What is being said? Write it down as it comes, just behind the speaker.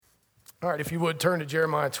All right, if you would, turn to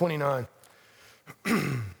Jeremiah 29.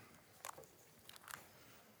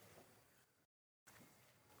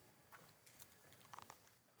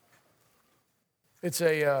 It's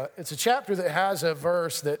a chapter that has a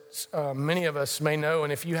verse that many of us may know,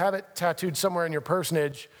 and if you have it tattooed somewhere in your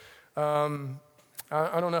personage, I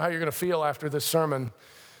don't know how you're going to feel after this sermon.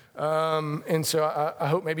 And so I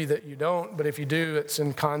hope maybe that you don't, but if you do, it's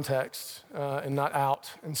in context and not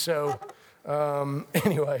out. And so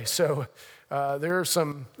anyway, there's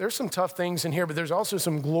some tough things in here, but there's also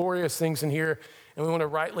some glorious things in here, and we want to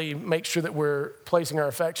rightly make sure that we're placing our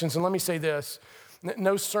affections. And let me say this.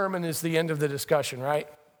 No sermon is the end of the discussion, right?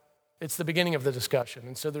 It's the beginning of the discussion.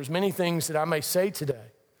 And so there's many things that I may say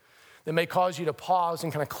today that may cause you to pause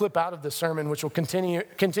and kind of clip out of the sermon, which will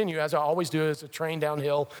continue as I always do, as a train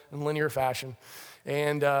downhill in linear fashion.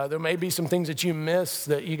 And there may be some things that you miss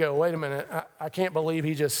that you go, wait a minute, I can't believe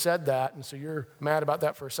he just said that. And so you're mad about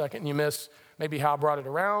that for a second, and you miss maybe how I brought it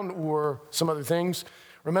around or some other things.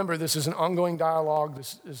 Remember, this is an ongoing dialogue.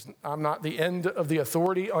 I'm not the end of the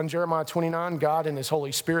authority on Jeremiah 29. God and his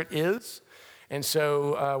Holy Spirit is. And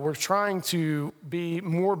so we're trying to be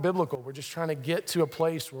more biblical. We're just trying to get to a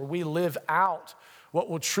place where we live out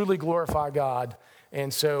what will truly glorify God.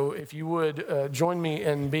 And so if you would join me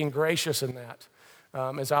in being gracious in that,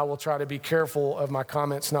 as I will try to be careful of my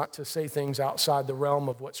comments not to say things outside the realm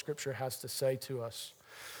of what Scripture has to say to us.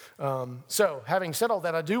 So having said all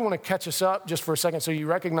that, I do want to catch us up just for a second so you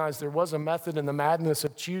recognize there was a method in the madness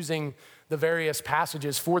of choosing the various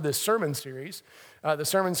passages for this sermon series. The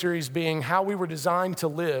sermon series being how we were designed to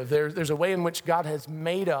live. There's a way in which God has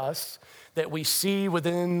made us that we see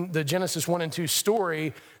within the Genesis 1 and 2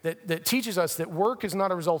 story that teaches us that work is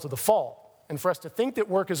not a result of the fall. And for us to think that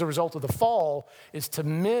work is a result of the fall is to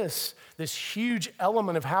miss this huge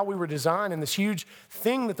element of how we were designed and this huge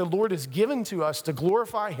thing that the Lord has given to us to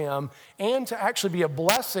glorify him and to actually be a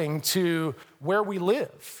blessing to where we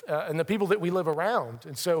live and the people that we live around.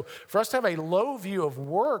 And so for us to have a low view of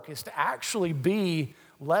work is to actually be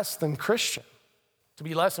less than Christian, to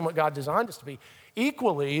be less than what God designed us to be.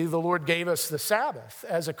 Equally, the Lord gave us the Sabbath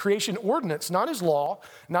as a creation ordinance, not as law,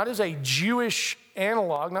 not as a Jewish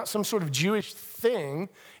analog, not some sort of Jewish thing.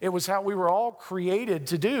 It was how we were all created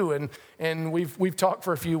to do. And we've talked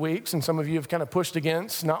for a few weeks, and some of you have kind of pushed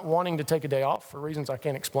against not wanting to take a day off for reasons I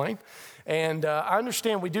can't explain. And I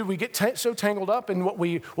understand we get so tangled up in what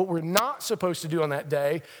we're not supposed to do on that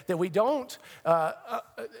day that we don't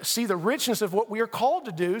see the richness of what we are called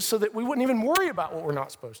to do, so that we wouldn't even worry about what we're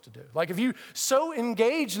not supposed to do. Like if you so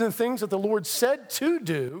engaged in the things that the Lord said to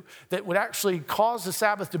do that would actually cause the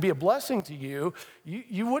Sabbath to be a blessing to you,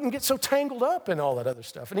 you wouldn't get so tangled up in all that other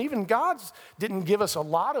stuff. And even God didn't give us a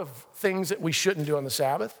lot of things that we shouldn't do on the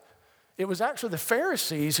Sabbath. It was actually the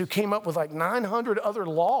Pharisees who came up with like 900 other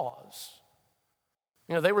laws.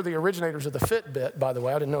 You know, they were the originators of the Fitbit, by the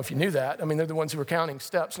way. I didn't know if you knew that. I mean, they're the ones who were counting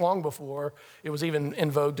steps long before it was even in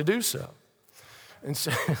vogue to do so. And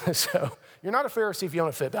so you're not a Pharisee if you own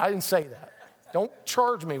a Fitbit. I didn't say that. Don't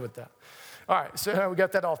charge me with that. All right, so we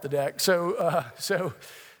got that off the deck. So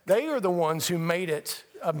they are the ones who made it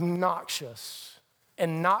obnoxious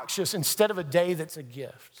and noxious instead of a day that's a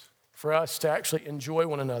gift for us to actually enjoy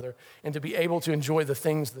one another and to be able to enjoy the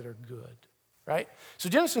things that are good, right? So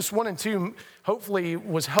Genesis 1 and 2 hopefully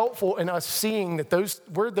was helpful in us seeing that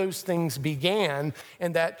where those things began,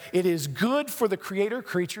 and that it is good for the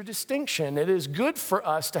creator-creature distinction. It is good for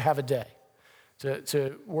us to have a day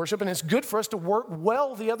to worship, and it's good for us to work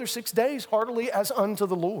well the other 6 days heartily as unto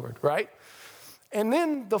the Lord, right? And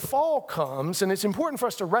then the fall comes, and it's important for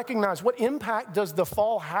us to recognize what impact does the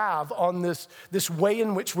fall have on this way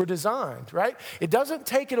in which we're designed, right? It doesn't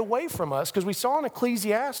take it away from us, because we saw in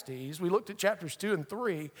Ecclesiastes, we looked at chapters 2 and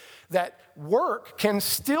 3, that work can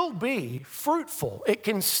still be fruitful. It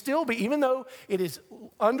can still be, even though it is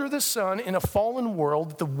under the sun in a fallen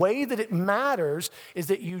world, the way that it matters is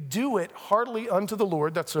that you do it heartily unto the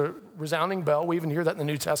Lord. That's a resounding bell. We even hear that in the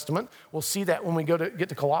New Testament. We'll see that when we get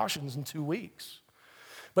to Colossians in 2 weeks.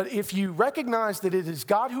 But if you recognize that it is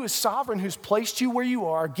God who is sovereign, who's placed you where you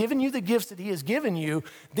are, given you the gifts that he has given you,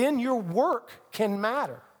 then your work can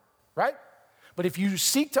matter, right? But if you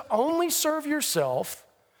seek to only serve yourself,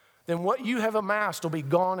 then what you have amassed will be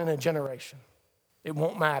gone in a generation. It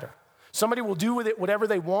won't matter. Somebody will do with it whatever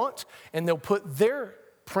they want, and they'll put their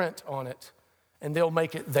print on it, and they'll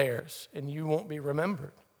make it theirs, and you won't be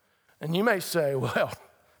remembered. And you may say, well,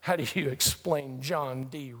 how do you explain John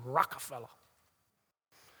D. Rockefeller?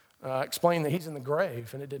 Explain that he's in the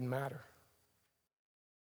grave and it didn't matter,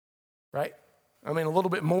 right? I mean, a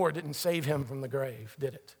little bit more didn't save him from the grave,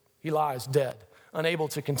 did it? He lies dead. unable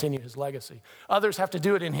to continue his legacy. Others have to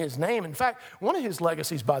do it in his name. In fact, one of his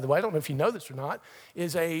legacies, by the way, I don't know if you know this or not,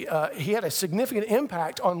 is he had a significant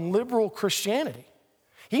impact on liberal Christianity.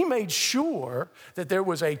 He made sure that there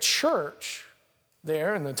was a church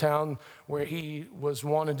there in the town where he was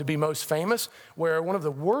wanted to be most famous, where one of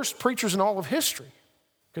the worst preachers in all of history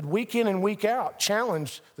could week in and week out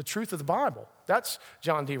challenge the truth of the Bible. That's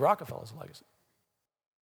John D. Rockefeller's legacy.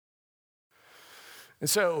 And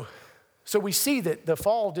so we see that the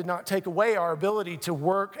fall did not take away our ability to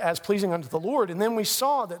work as pleasing unto the Lord. And then we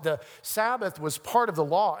saw that the Sabbath was part of the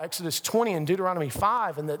law, Exodus 20 and Deuteronomy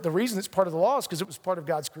 5. And that the reason it's part of the law is because it was part of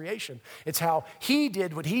God's creation. It's how he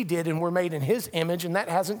did what he did, and we're made in his image, and that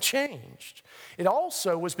hasn't changed. It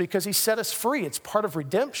also was because he set us free. It's part of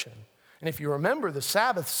redemption. And if you remember, the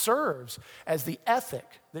Sabbath serves as the ethic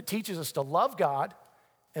that teaches us to love God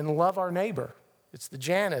and love our neighbor. It's the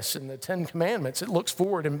Janus and the Ten Commandments. It looks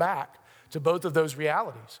forward and back to both of those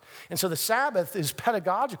realities. And so the Sabbath is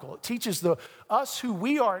pedagogical. It teaches us who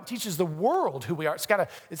we are. It teaches the world who we are.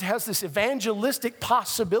 It has this evangelistic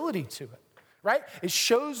possibility to it, right? It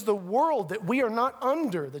shows the world that we are not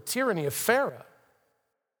under the tyranny of Pharaoh.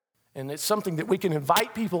 And it's something that we can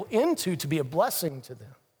invite people into to be a blessing to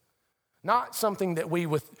them. Not something that we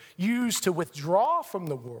use to withdraw from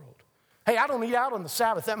the world. Hey, I don't eat out on the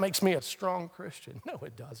Sabbath. That makes me a strong Christian. No,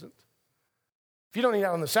 it doesn't. If you don't eat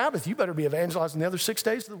out on the Sabbath, you better be evangelizing the other 6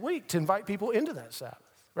 days of the week to invite people into that Sabbath,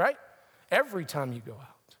 right? Every time you go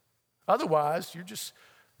out. Otherwise, you're just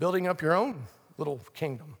building up your own little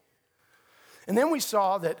kingdom. And then we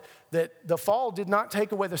saw that the fall did not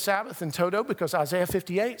take away the Sabbath in toto, because Isaiah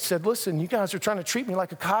 58 said, listen, you guys are trying to treat me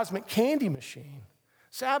like a cosmic candy machine.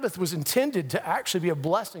 Sabbath was intended to actually be a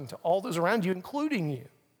blessing to all those around you, including you.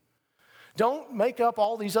 Don't make up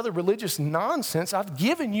all these other religious nonsense. I've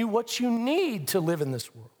given you what you need to live in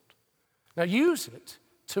this world. Now use it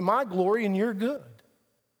to my glory and your good.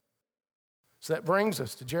 So that brings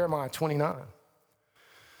us to Jeremiah 29.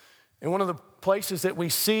 And one of the places that we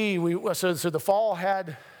see, so the fall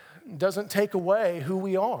doesn't take away who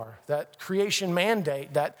we are, that creation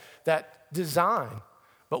mandate, that design.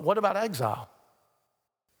 But what about exile?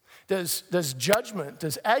 Does judgment,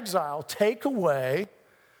 does exile take away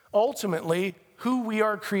ultimately who we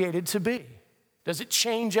are created to be? Does it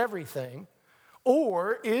change everything?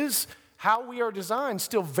 Or is how we are designed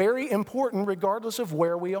still very important regardless of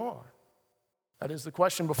where we are? That is the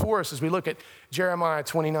question before us as we look at Jeremiah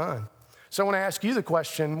 29. So I want to ask you the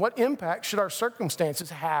question, what impact should our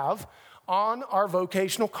circumstances have on our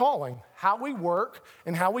vocational calling? How we work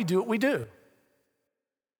and how we do what we do?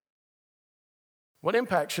 What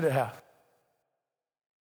impact should it have?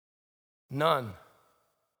 None.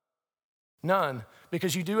 None.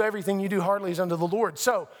 Because you do everything you do heartily as unto the Lord.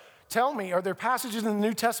 So tell me, are there passages in the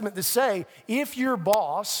New Testament that say if your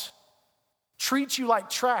boss treats you like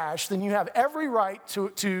trash, then you have every right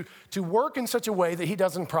to work in such a way that he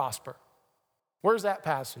doesn't prosper? Where's that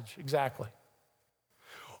passage exactly?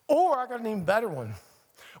 Or I got an even better one.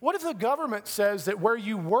 What if the government says that where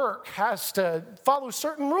you work has to follow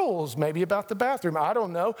certain rules, maybe about the bathroom? I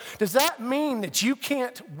don't know. Does that mean that you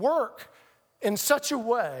can't work in such a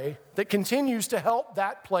way that continues to help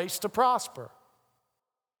that place to prosper?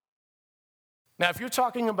 Now, if you're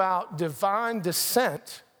talking about divine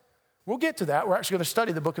descent, we'll get to that. We're actually going to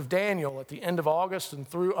study the book of Daniel at the end of August and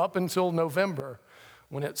through up until November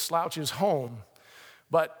when it slouches home.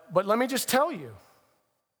 But let me just tell you,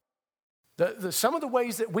 some of the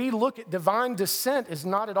ways that we look at divine descent is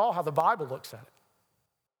not at all how the Bible looks at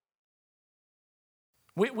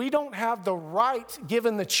it. We don't have the right,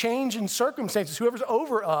 given the change in circumstances, whoever's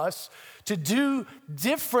over us, to do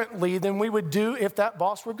differently than we would do if that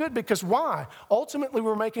boss were good. Because why? Ultimately,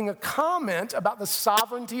 we're making a comment about the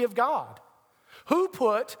sovereignty of God. Who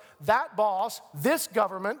put that boss, this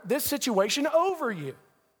government, this situation over you?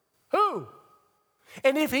 Who?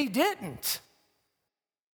 And if he didn't,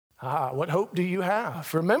 what hope do you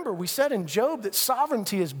have? Remember, we said in Job that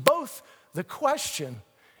sovereignty is both the question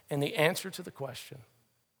and the answer to the question.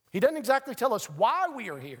 He doesn't exactly tell us why we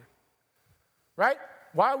are here, right?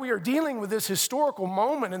 Why we are dealing with this historical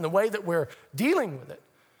moment in the way that we're dealing with it.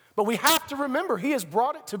 But we have to remember, he has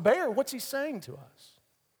brought it to bear. What's he saying to us?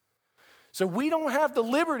 So we don't have the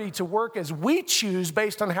liberty to work as we choose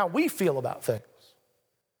based on how we feel about things.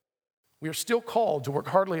 We are still called to work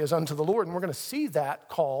heartily as unto the Lord, and we're going to see that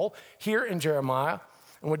call here in Jeremiah,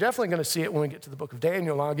 and we're definitely going to see it when we get to the book of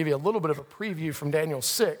Daniel, and I'll give you a little bit of a preview from Daniel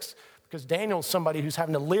 6, because Daniel's somebody who's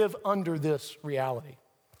having to live under this reality.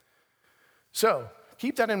 So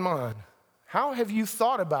keep that in mind. How have you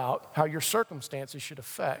thought about how your circumstances should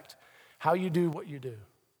affect how you do what you do?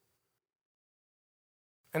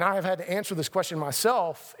 And I have had to answer this question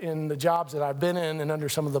myself in the jobs that I've been in and under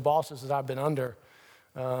some of the bosses that I've been under.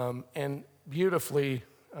 And beautifully,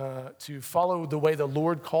 to follow the way the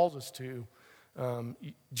Lord calls us to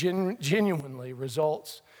genuinely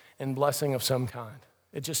results in blessing of some kind.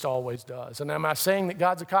 It just always does. And am I saying that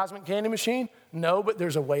God's a cosmic candy machine? No, but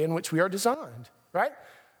there's a way in which we are designed, right?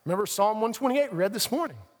 Remember Psalm 128 we read this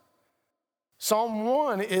morning. Psalm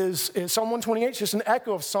 128 is just an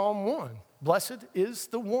echo of Psalm 1. Blessed is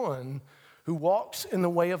the one who walks in the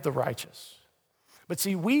way of the righteous. But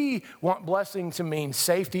see, we want blessing to mean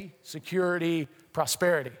safety, security,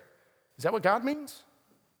 prosperity. Is that what God means?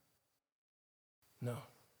 No,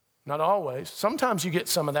 not always. Sometimes you get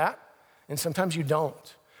some of that, and sometimes you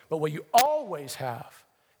don't. But what you always have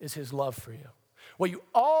is his love for you. What you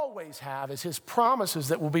always have is his promises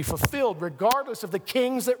that will be fulfilled regardless of the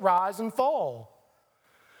kings that rise and fall.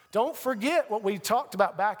 Don't forget what we talked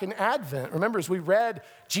about back in Advent. Remember, as we read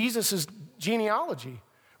Jesus' genealogy,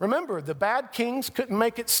 remember, the bad kings couldn't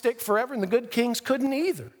make it stick forever, and the good kings couldn't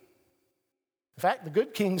either. In fact, the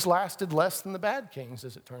good kings lasted less than the bad kings,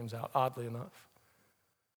 as it turns out, oddly enough.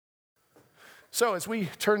 So as we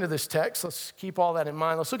turn to this text, let's keep all that in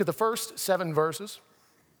mind. Let's look at the first 7 verses.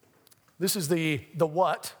 This is the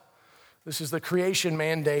what. This is the creation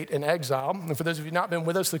mandate in exile. And for those of you who have not been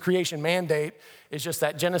with us, the creation mandate is just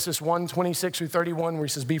that Genesis 1, 26 through 31, where he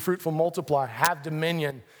says, be fruitful, multiply, have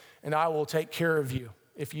dominion, and I will take care of you.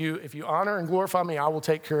 If you honor and glorify me, I will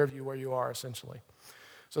take care of you where you are, essentially.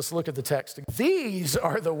 So let's look at the text. These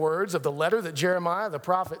are the words of the letter that Jeremiah the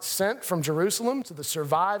prophet sent from Jerusalem to the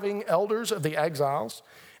surviving elders of the exiles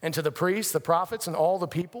and to the priests, the prophets, and all the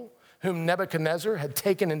people whom Nebuchadnezzar had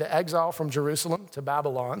taken into exile from Jerusalem to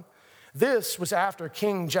Babylon. This was after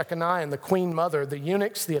King Jeconiah and the queen mother, the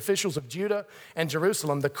eunuchs, the officials of Judah and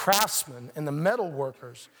Jerusalem, the craftsmen and the metal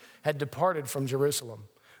workers had departed from Jerusalem.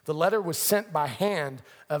 The letter was sent by hand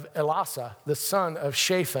of Elasah, the son of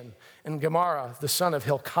Shaphan, and Gemara, the son of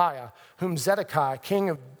Hilkiah, whom Zedekiah, king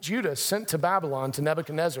of Judah, sent to Babylon to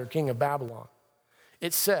Nebuchadnezzar, king of Babylon.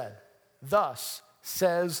 It said, thus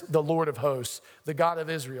says the Lord of hosts, the God of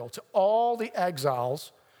Israel, to all the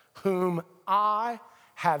exiles whom I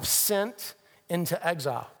have sent into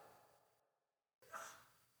exile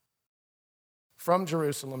from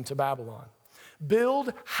Jerusalem to Babylon.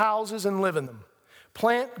 Build houses and live in them.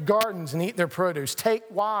 Plant gardens and eat their produce. Take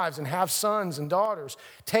wives and have sons and daughters.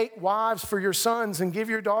 Take wives for your sons and give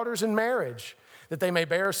your daughters in marriage, that they may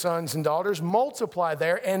bear sons and daughters. Multiply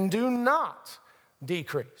there and do not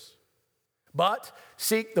decrease. But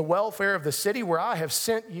seek the welfare of the city where I have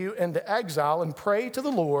sent you into exile and pray to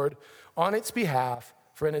the Lord on its behalf,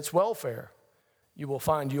 for in its welfare you will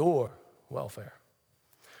find your welfare.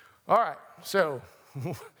 All right, so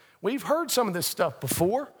we've heard some of this stuff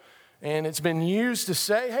before, and it's been used to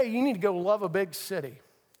say, hey, you need to go love a big city.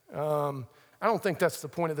 I don't think that's the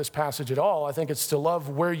point of this passage at all. I think it's to love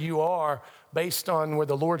where you are based on where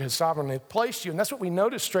the Lord has sovereignly placed you. And that's what we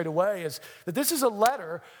notice straight away is that this is a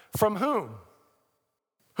letter from whom?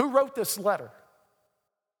 Who wrote this letter?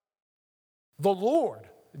 The Lord.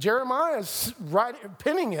 Jeremiah's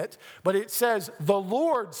penning it, but it says, the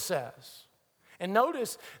Lord says. And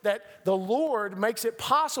notice that the Lord makes it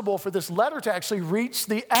possible for this letter to actually reach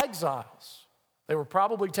the exiles. They were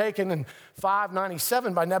probably taken in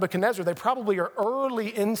 597 by Nebuchadnezzar. They probably are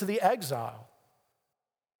early into the exile.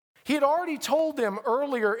 He had already told them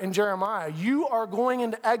earlier in Jeremiah, you are going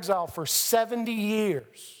into exile for 70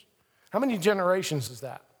 years. How many generations is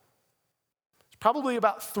that? It's probably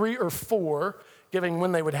about 3 or 4, given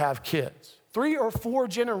when they would have kids. 3 or 4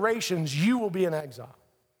 generations, you will be in exile.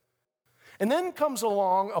 And then comes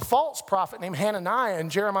along a false prophet named Hananiah in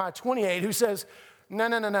Jeremiah 28 who says,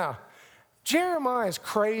 no. Jeremiah is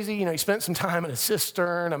crazy. He spent some time in a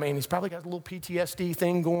cistern. He's probably got a little PTSD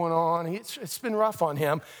thing going on. It's been rough on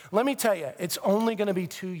him. Let me tell you, it's only going to be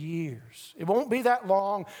 2 years. It won't be that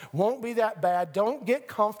long, won't be that bad. Don't get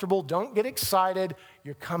comfortable. Don't get excited.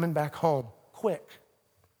 You're coming back home quick.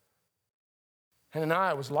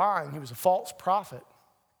 Hananiah was lying. He was a false prophet.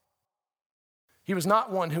 He was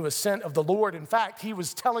not one who was sent of the Lord. In fact, he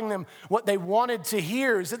was telling them what they wanted to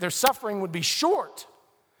hear is that their suffering would be short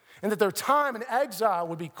and that their time in exile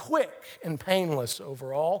would be quick and painless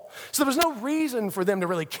overall. So there was no reason for them to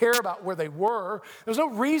really care about where they were. There was no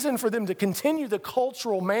reason for them to continue the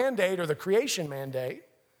cultural mandate or the creation mandate,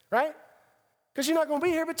 right? Because you're not going to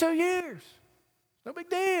be here but 2 years. No big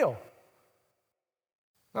deal.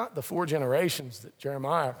 Not the 4 generations that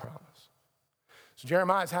Jeremiah promised. So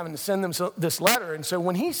Jeremiah is having to send them this letter. And so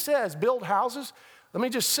when he says build houses, let me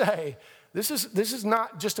just say, this is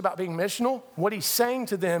not just about being missional. What he's saying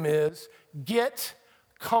to them is get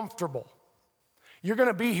comfortable. You're going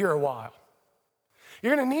to be here a while.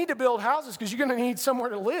 You're going to need to build houses because you're going to need somewhere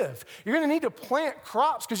to live. You're going to need to plant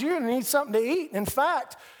crops because you're going to need something to eat. In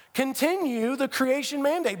fact, continue the creation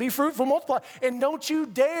mandate. Be fruitful, multiply, and don't you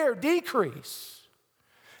dare decrease.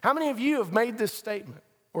 How many of you have made this statement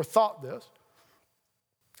or thought this?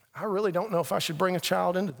 I really don't know if I should bring a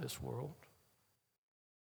child into this world.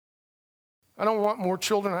 I don't want more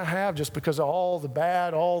children I have just because of all the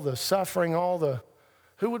bad, all the suffering,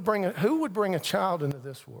 who would bring a child into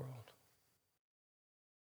this world?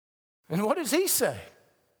 And what does he say?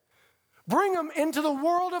 Bring them into the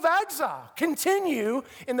world of exile. Continue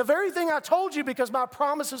in the very thing I told you because my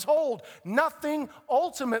promises hold. Nothing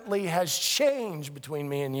ultimately has changed between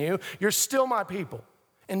me and you. You're still my people.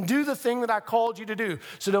 And do the thing that I called you to do.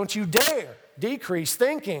 So don't you dare decrease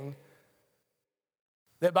thinking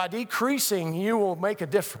that by decreasing you will make a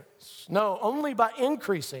difference. No, only by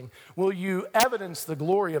increasing will you evidence the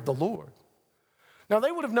glory of the Lord. Now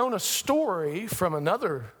they would have known a story from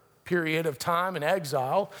another period of time in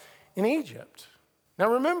exile in Egypt.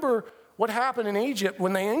 Now remember what happened in Egypt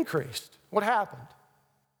when they increased. What happened?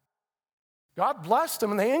 God blessed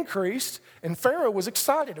them and they increased, and Pharaoh was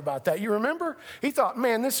excited about that. You remember? He thought,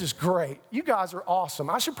 man, this is great. You guys are awesome.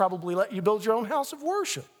 I should probably let you build your own house of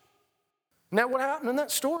worship. Isn't that what happened in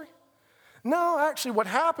that story? No, actually what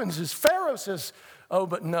happens is Pharaoh says, oh,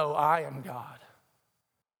 but no, I am God.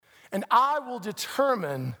 And I will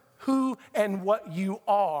determine who and what you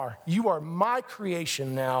are. You are my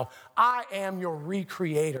creation now. I am your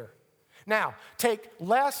recreator. Now, take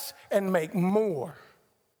less and make more,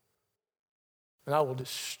 and I will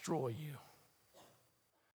destroy you.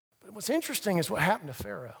 But what's interesting is what happened to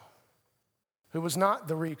Pharaoh, who was not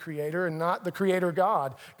the recreator and not the creator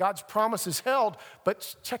God. God's promises held,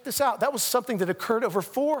 but check this out. That was something that occurred over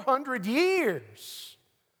 400 years.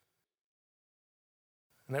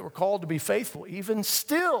 And they were called to be faithful, even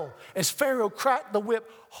still, as Pharaoh cracked the whip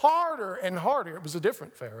harder and harder. It was a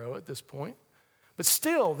different Pharaoh at this point. But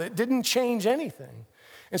still, that didn't change anything.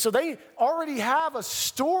 And so they already have a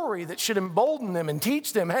story that should embolden them and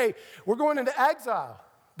teach them, hey, we're going into exile.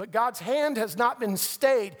 But God's hand has not been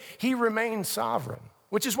stayed. He remains sovereign,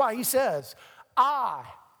 which is why he says, I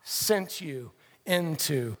sent you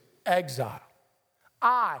into exile.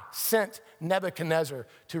 I sent Nebuchadnezzar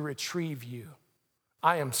to retrieve you.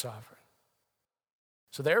 I am sovereign.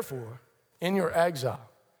 So therefore, in your exile,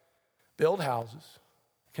 build houses,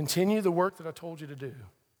 continue the work that I told you to do.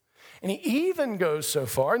 And he even goes so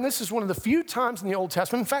far, and this is one of the few times in the Old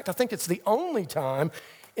Testament, in fact, I think it's the only time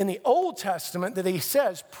in the Old Testament that he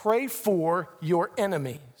says, pray for your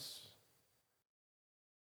enemies.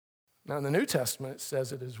 Now in the New Testament, it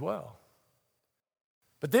says it as well.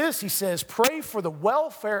 But this, he says, pray for the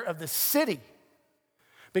welfare of the city.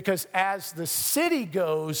 Because as the city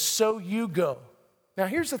goes, so you go. Now,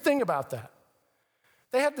 here's the thing about that.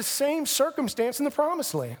 They had the same circumstance in the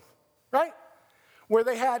Promised Land, right? Where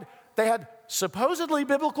they had supposedly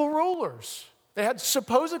biblical rulers. They had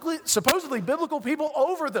supposedly biblical people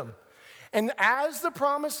over them. And as the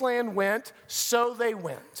Promised Land went, so they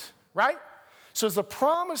went, right? So as the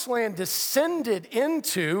Promised Land descended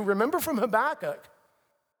into, remember from Habakkuk,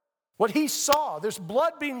 what he saw, there's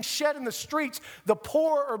blood being shed in the streets. The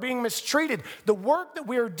poor are being mistreated. The work that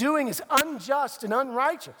we are doing is unjust and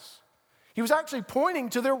unrighteous. He was actually pointing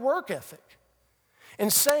to their work ethic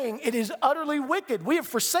and saying it is utterly wicked. We have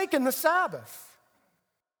forsaken the Sabbath.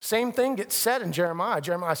 Same thing gets said in Jeremiah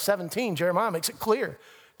 17. Jeremiah makes it clear.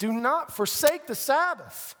 Do not forsake the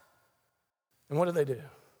Sabbath. And what do?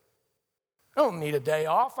 I don't need a day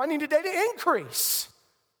off. I need a day to increase.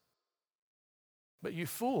 But you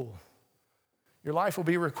fool. Your life will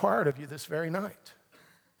be required of you this very night.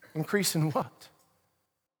 Increase in what?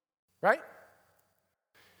 Right?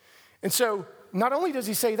 And so, not only does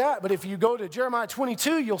he say that, but if you go to Jeremiah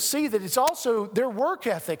 22, you'll see that it's also their work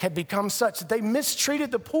ethic had become such that they mistreated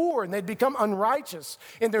the poor and they'd become unrighteous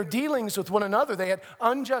in their dealings with one another. They had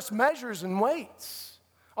unjust measures and weights.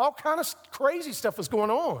 All kind of crazy stuff was going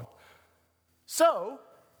on. So,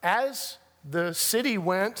 as the city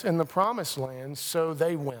went in the Promised Land, so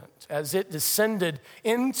they went. As it descended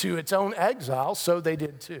into its own exile, so they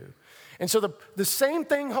did too. And so the same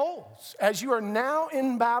thing holds. As you are now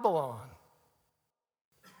in Babylon,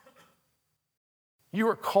 you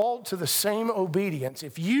are called to the same obedience.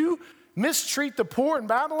 If you mistreat the poor in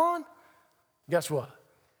Babylon, guess what?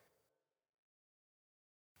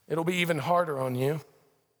 It'll be even harder on you.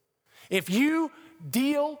 If you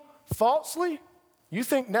deal falsely, you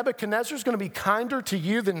think Nebuchadnezzar is going to be kinder to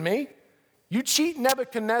you than me? You cheat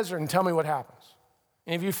Nebuchadnezzar and tell me what happens.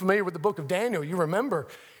 Any of you familiar with the book of Daniel, you remember,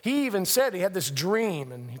 he even said he had this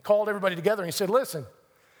dream, and he called everybody together, and he said, listen,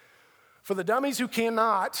 for the dummies who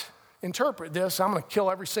cannot interpret this, I'm going to kill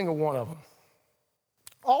every single one of them.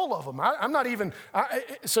 All of them.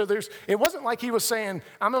 It wasn't like he was saying,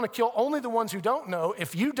 I'm going to kill only the ones who don't know.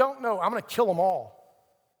 If you don't know, I'm going to kill them all.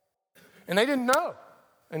 And they didn't know.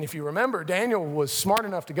 And if you remember, Daniel was smart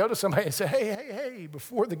enough to go to somebody and say, hey,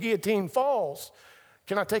 before the guillotine falls,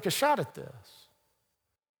 can I take a shot at this?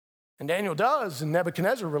 And Daniel does, and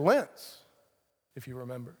Nebuchadnezzar relents, if you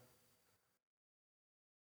remember.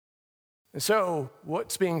 And so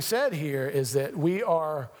what's being said here is that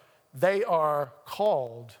they are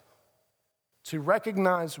called to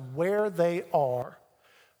recognize where they are,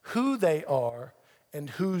 who they are, and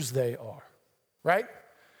whose they are, right?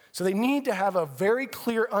 So they need to have a very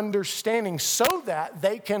clear understanding so that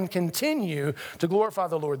they can continue to glorify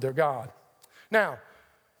the Lord their God. Now,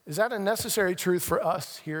 is that a necessary truth for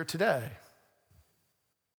us here today?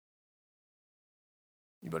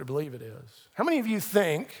 You better believe it is. How many of you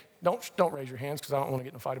think, don't raise your hands because I don't want to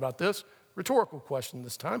get in a fight about this, rhetorical question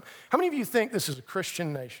this time. How many of you think this is a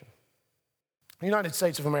Christian nation? The United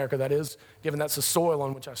States of America, that is, given that's the soil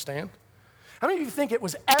on which I stand. How many of you think it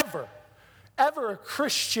was ever a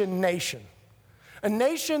Christian nation? A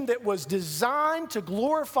nation that was designed to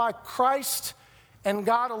glorify Christ and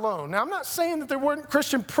God alone. Now, I'm not saying that there weren't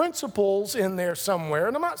Christian principles in there somewhere,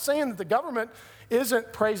 and I'm not saying that the government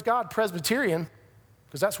isn't, praise God, Presbyterian,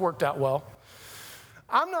 because that's worked out well.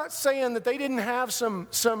 I'm not saying that they didn't have some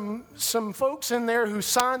folks in there who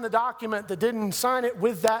signed the document that didn't sign it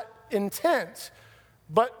with that intent.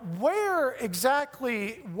 But where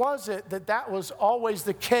exactly was it that was always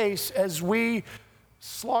the case as we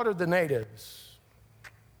slaughtered the natives?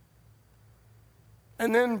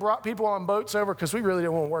 And then brought people on boats over because we really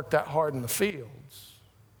didn't want to work that hard in the fields.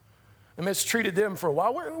 And mistreated them for a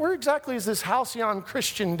while. Where exactly is this halcyon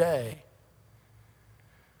Christian day?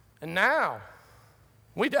 And now,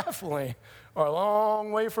 we definitely are a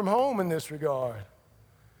long way from home in this regard,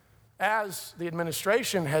 as the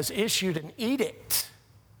administration has issued an edict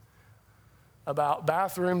about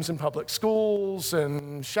bathrooms in public schools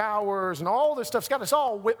and showers and all this stuff's got us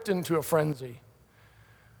all whipped into a frenzy.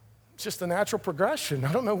 It's just the natural progression.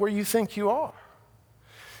 I don't know where you think you are.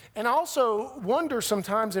 And I also wonder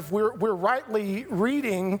sometimes if we're rightly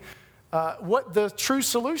reading what the true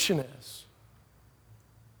solution is.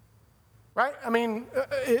 Right? I mean,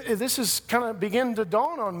 this is kind of beginning to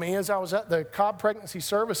dawn on me as I was at the Cobb Pregnancy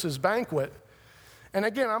Services banquet. And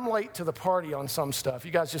again, I'm late to the party on some stuff.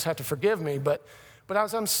 You guys just have to forgive me. But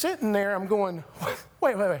as I'm sitting there, I'm going,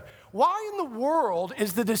 wait. Why in the world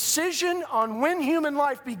is the decision on when human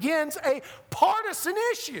life begins a partisan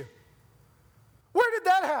issue? Where did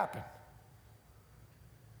that happen?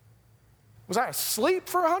 Was I asleep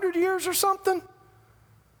for 100 years or something?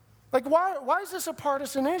 Like, why is this a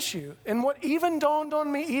partisan issue? And what even dawned on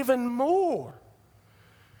me even more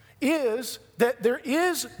is that there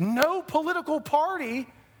is no political party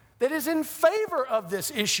that is in favor of this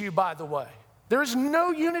issue, by the way. There is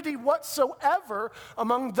no unity whatsoever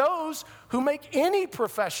among those who make any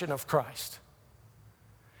profession of Christ.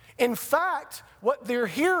 In fact, what they're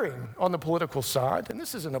hearing on the political side, and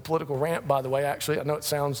this isn't a political rant, by the way, actually, I know it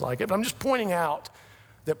sounds like it, but I'm just pointing out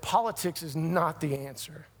that politics is not the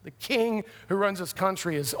answer. The king who runs this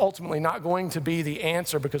country is ultimately not going to be the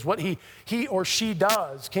answer because what he or she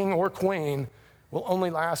does, king or queen, will only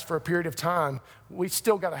last for a period of time. We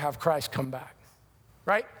still got to have Christ come back,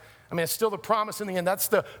 right? I mean, it's still the promise in the end. That's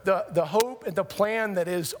the hope and the plan that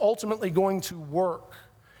is ultimately going to work.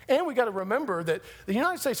 And we got to remember that the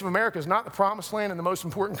United States of America is not the promised land and the most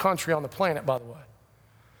important country on the planet, by the way.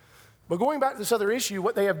 But going back to this other issue,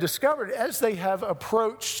 what they have discovered as they have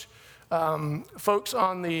approached folks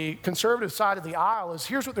on the conservative side of the aisle is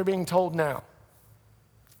here's what they're being told now.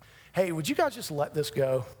 Hey, would you guys just let this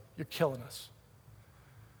go? You're killing us.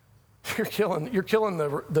 You're killing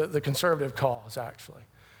the conservative cause, actually,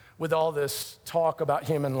 with all this talk about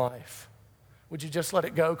human life. Would you just let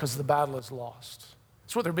it go because the battle is lost?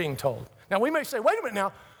 That's what they're being told. Now, we may say, wait a minute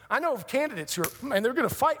now, I know of candidates who are, and they're going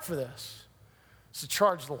to fight for this. It's to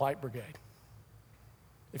charge the Light Brigade,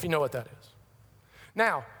 if you know what that is.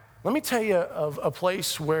 Now, let me tell you of a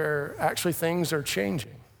place where actually things are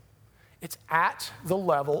changing. It's at the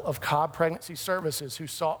level of Cobb Pregnancy Services, who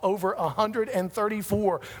saw over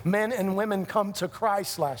 134 men and women come to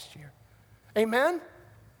Christ last year. Amen?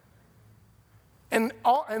 And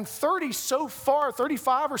 30 so far,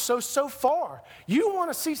 35 or so far. You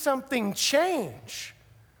want to see something change.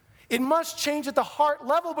 It must change at the heart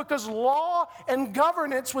level because law and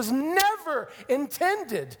governance was never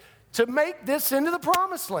intended to make this into the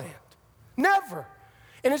promised land. Never.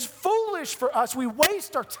 And it's foolish for us. We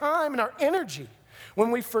waste our time and our energy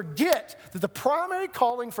when we forget that the primary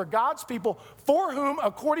calling for God's people, for whom,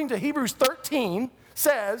 according to Hebrews 13,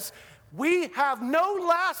 says, we have no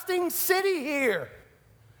lasting city here.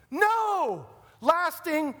 No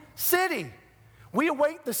lasting city. We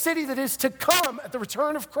await the city that is to come at the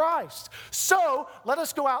return of Christ. So let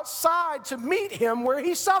us go outside to meet him where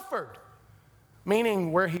he suffered,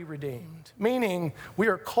 meaning where he redeemed, meaning we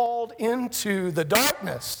are called into the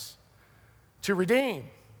darkness to redeem.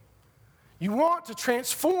 You want to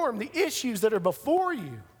transform the issues that are before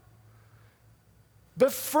you.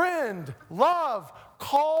 Befriend, love,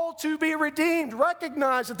 call to be redeemed.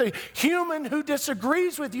 Recognize that the human who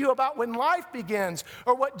disagrees with you about when life begins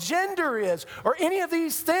or what gender is or any of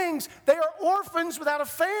these things, they are orphans without a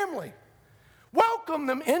family. Welcome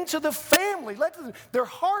them into the family. Let their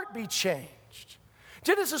heart be changed.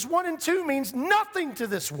 Genesis 1 and 2 means nothing to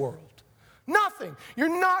this world. Nothing.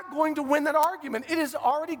 You're not going to win that argument. It has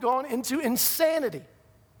already gone into insanity.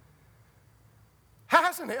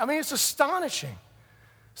 Hasn't it? I mean, it's astonishing.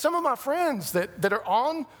 Some of my friends that are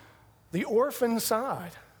on the orphan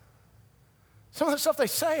side, some of the stuff they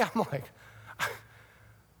say, I'm like,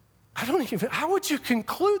 I don't even, how would you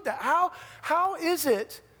conclude that? How is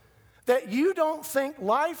it that you don't think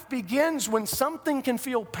life begins when something can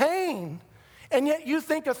feel pain, and yet you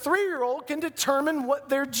think a 3-year-old can determine what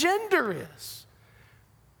their gender is?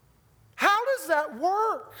 How does that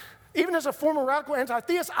work? Even as a former radical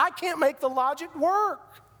anti-theist, I can't make the logic work.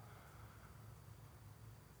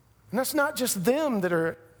 And that's not just them that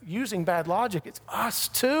are using bad logic, it's us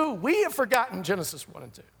too. We have forgotten Genesis 1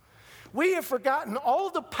 and 2. We have forgotten all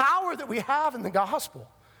the power that we have in the gospel.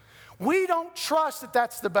 We don't trust that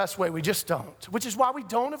that's the best way. We just don't, which is why we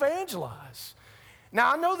don't evangelize.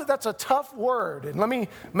 Now, I know that that's a tough word, and let me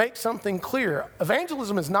make something clear.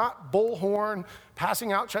 Evangelism is not bullhorn,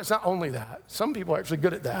 passing out. It's not only that. Some people are actually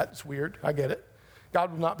good at that. It's weird. I get it.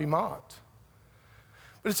 God will not be mocked.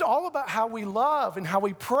 But it's all about how we love and how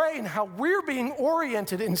we pray and how we're being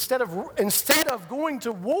oriented instead of going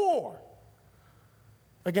to war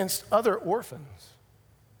against other orphans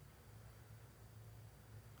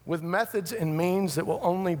with methods and means that will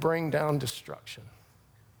only bring down destruction.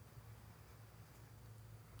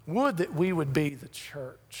 Would that we would be the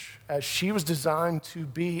church as she was designed to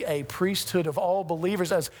be, a priesthood of all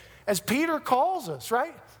believers, as Peter calls us,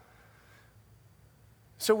 right?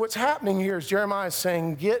 So what's happening here is Jeremiah is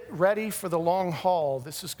saying, get ready for the long haul.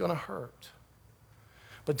 This is going to hurt.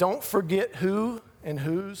 But don't forget who and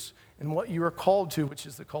whose and what you are called to, which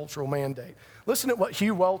is the cultural mandate. Listen to what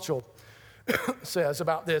Hugh Welchel says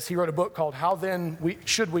about this. He wrote a book called How Then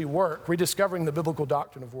Should We Work? Rediscovering the Biblical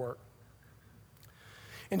Doctrine of Work.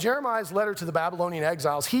 In Jeremiah's letter to the Babylonian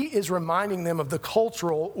exiles, he is reminding them of the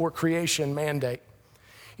cultural or creation mandate.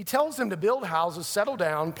 He tells them to build houses, settle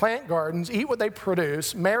down, plant gardens, eat what they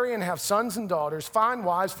produce, marry and have sons and daughters, find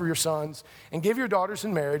wives for your sons, and give your daughters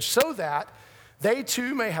in marriage so that they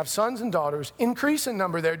too may have sons and daughters. Increase in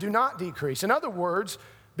number there, do not decrease. In other words,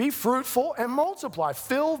 be fruitful and multiply.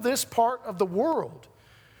 Fill this part of the world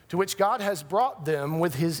to which God has brought them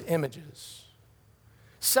with his images.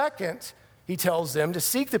 Second, he tells them to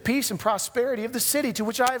seek the peace and prosperity of the city to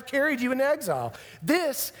which I have carried you in exile.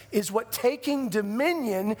 This is what taking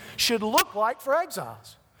dominion should look like for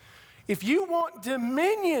exiles. If you want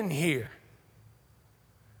dominion here,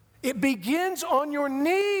 it begins on your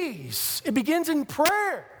knees. It begins in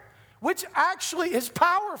prayer, which actually is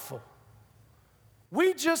powerful.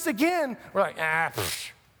 We just, again, we're like,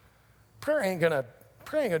 prayer ain't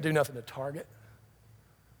gonna do nothing to Target.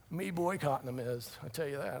 Me boycotting them is, I tell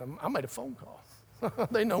you that. I made a phone call.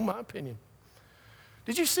 They know my opinion.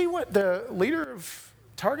 Did you see what the leader of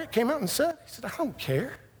Target came out and said? He said, I don't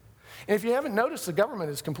care. And if you haven't noticed, the government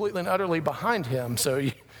is completely and utterly behind him, so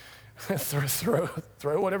you throw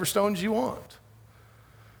whatever stones you want.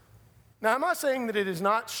 Now, am I saying that it is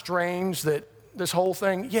not strange that this whole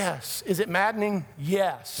thing, yes. Is it maddening?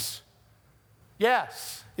 Yes.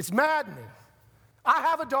 Yes, it's maddening. I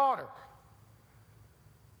have a daughter.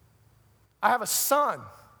 I have a son.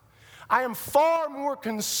 I am far more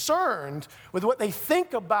concerned with what they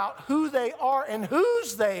think about who they are and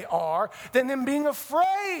whose they are than them being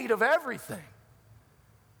afraid of everything.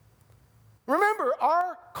 Remember,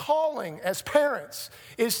 our calling as parents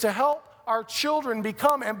is to help our children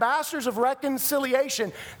become ambassadors of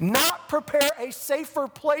reconciliation, not prepare a safer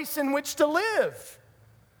place in which to live.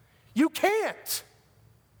 You can't.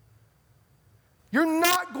 You're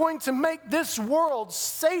not going to make this world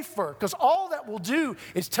safer because all that will do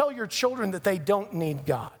is tell your children that they don't need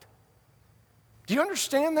God. Do you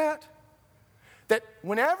understand that? That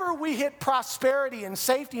whenever we hit prosperity and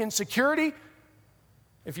safety and security,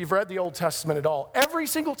 if you've read the Old Testament at all, every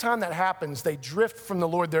single time that happens, they drift from the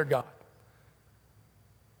Lord their God.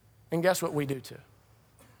 And guess what we do too?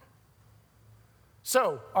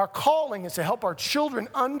 So our calling is to help our children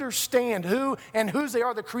understand who and whose they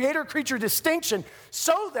are, the creator-creature distinction,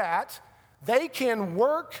 so that they can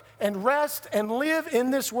work and rest and live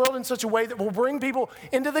in this world in such a way that will bring people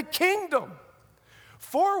into the kingdom,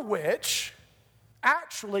 for which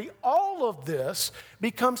actually all of this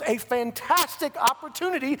becomes a fantastic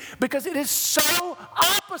opportunity because it is so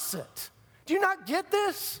opposite. Do you not get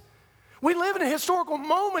this? We live in a historical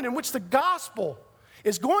moment in which the gospel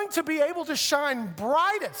is going to be able to shine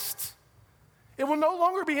brightest. It will no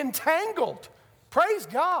longer be entangled. Praise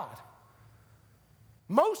God.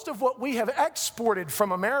 Most of what we have exported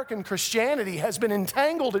from American Christianity has been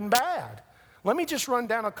entangled and bad. Let me just run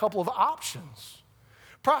down a couple of options.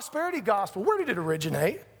 Prosperity gospel, where did it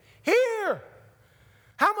originate? Here.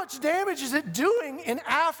 How much damage is it doing in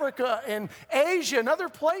Africa and Asia and other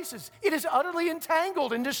places? It is utterly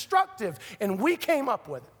entangled and destructive, and we came up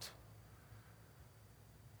with it.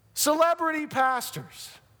 Celebrity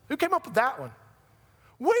pastors. Who came up with that one?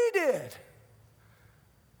 We did.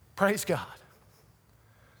 Praise God.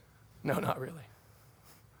 No, not really.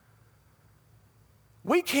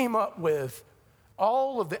 We came up with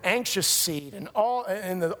all of the anxious seed and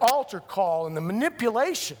the altar call and the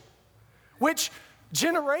manipulation, which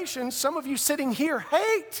generations, some of you sitting here,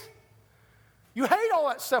 hate. You hate all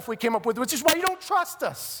that stuff we came up with, which is why you don't trust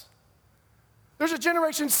us. There's a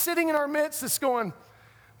generation sitting in our midst that's going,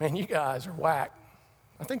 man, you guys are whack.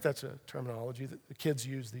 I think that's a terminology that the kids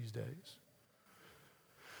use these days.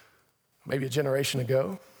 Maybe a generation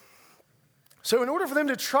ago. So in order for them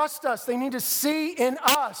to trust us, they need to see in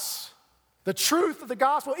us the truth of the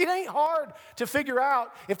gospel. It ain't hard to figure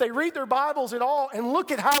out if they read their Bibles at all and look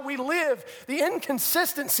at how we live. The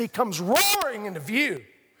inconsistency comes roaring into view,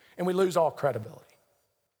 and we lose all credibility.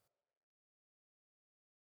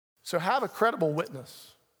 So have a credible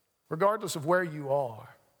witness, regardless of where you are,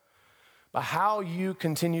 by how you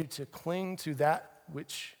continue to cling to that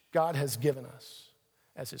which God has given us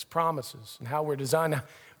as his promises and how we're designed. Now,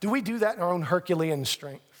 do we do that in our own Herculean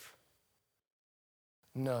strength?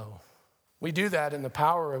 No. We do that in the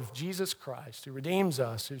power of Jesus Christ, who redeems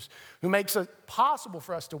us, who makes it possible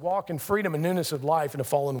for us to walk in freedom and newness of life in a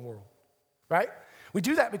fallen world, right? We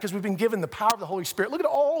do that because we've been given the power of the Holy Spirit. Look at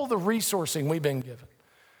all the resourcing we've been given.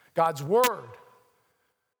 God's word,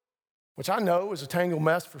 which I know is a tangled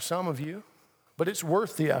mess for some of you, but it's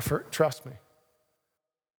worth the effort, trust me.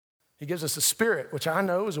 He gives us the Spirit, which I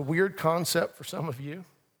know is a weird concept for some of you,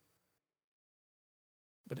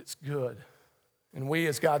 but it's good. And we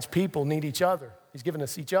as God's people need each other. He's given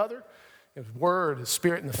us each other, his word, his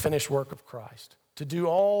Spirit, and the finished work of Christ to do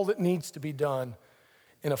all that needs to be done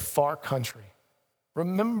in a far country.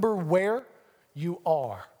 Remember where you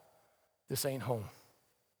are. This ain't home.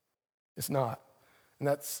 It's not. And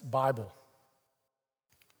that's Bible.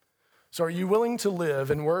 So are you willing to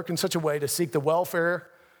live and work in such a way to seek the welfare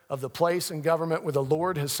of the place and government where the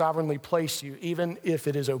Lord has sovereignly placed you, even if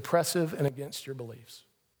it is oppressive and against your beliefs?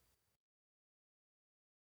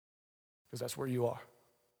 Because that's where you are.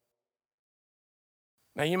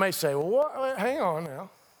 Now you may say, well, hang on now.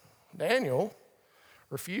 Daniel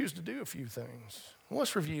refused to do a few things. Well,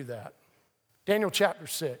 let's review that. Daniel chapter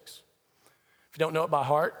 6. If you don't know it by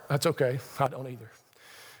heart, that's okay. I don't either.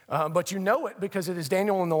 But you know it because it is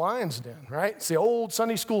Daniel in the lion's den, right? It's the old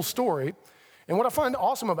Sunday school story. And what I find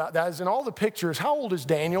awesome about that is in all the pictures, how old is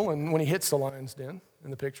Daniel when he hits the lion's den in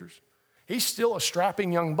the pictures? He's still a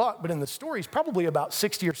strapping young buck, but in the story, he's probably about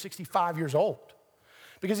 60 or 65 years old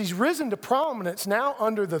because he's risen to prominence now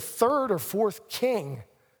under the third or fourth king.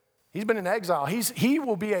 He's been in exile. He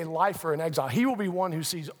will be a lifer in exile. He will be one who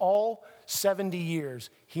sees all 70 years.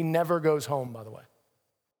 He never goes home, by the way.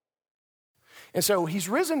 And so he's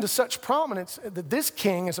risen to such prominence that this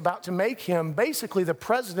king is about to make him basically the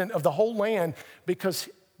president of the whole land because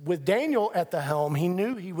with Daniel at the helm, he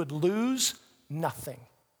knew he would lose nothing.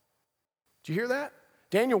 Do you hear that?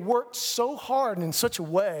 Daniel worked so hard and in such a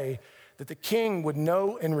way that the king would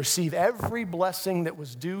know and receive every blessing that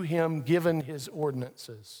was due him given his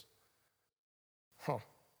ordinances.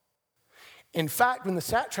 In fact, when the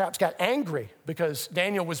satraps got angry because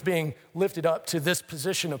Daniel was being lifted up to this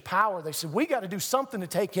position of power, they said, we got to do something to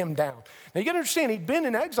take him down. Now, you got to understand, he'd been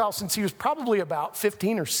in exile since he was probably about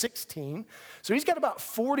 15 or 16. So he's got about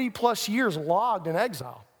 40 plus years logged in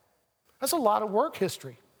exile. That's a lot of work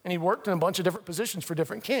history. And he worked in a bunch of different positions for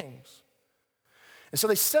different kings. And so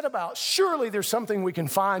they set about, surely there's something we can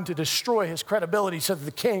find to destroy his credibility so that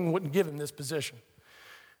the king wouldn't give him this position.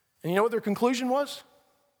 And you know what their conclusion was?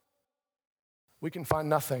 We can find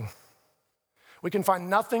nothing. We can find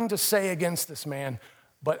nothing to say against this man,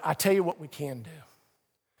 but I tell you what we can do.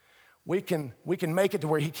 We can make it to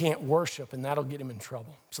where he can't worship, and that'll get him in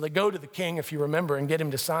trouble. So they go to the king, if you remember, and get him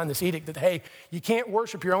to sign this edict that, hey, you can't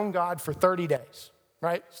worship your own God for 30 days,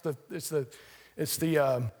 right? It's the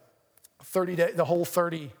 30 day, the whole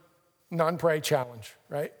 30 non-pray challenge,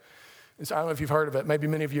 right? I don't know if you've heard of it. Maybe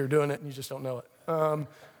many of you are doing it and you just don't know it.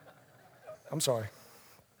 I'm sorry.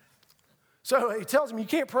 So he tells him you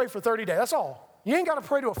can't pray for 30 days. That's all. You ain't got to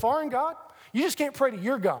pray to a foreign God. You just can't pray to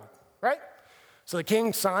your God, right? So the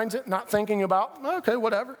king signs it, not thinking about, okay,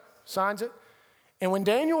 whatever, signs it. And when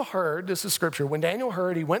Daniel heard, this is scripture, when Daniel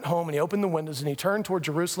heard, he went home and he opened the windows and he turned toward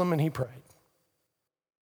Jerusalem and he prayed.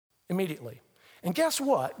 Immediately. And guess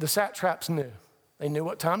what? The satraps knew. They knew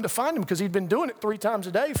what time to find him because he'd been doing it 3 times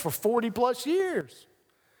a day for 40 plus years.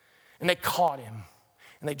 And they caught him.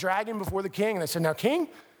 And they dragged him before the king and they said, now, king,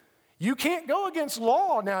 you can't go against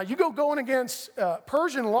law now. You go going against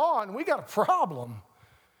Persian law and we got a problem.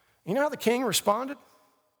 You know how the king responded?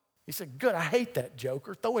 He said, good, I hate that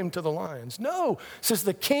joker. Throw him to the lions. No, says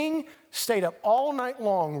the king stayed up all night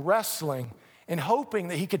long wrestling and hoping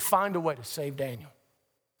that he could find a way to save Daniel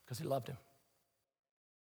because he loved him.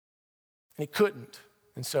 And he couldn't.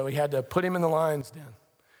 And so he had to put him in the lion's den.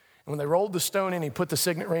 And when they rolled the stone in, he put the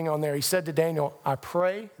signet ring on there. He said to Daniel, I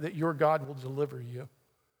pray that your God will deliver you.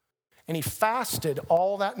 And he fasted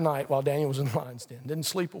all that night while Daniel was in the lion's den. Didn't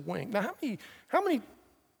sleep a wink. Now, how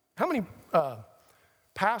many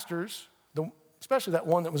pastors, especially that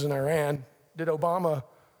one that was in Iran, did Obama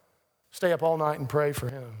stay up all night and pray for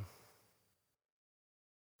him?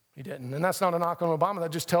 He didn't. And that's not a knock on Obama.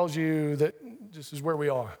 That just tells you that this is where we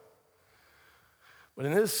are. But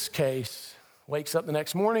in this case, wakes up the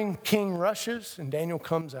next morning, king rushes, and Daniel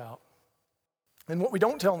comes out. And what we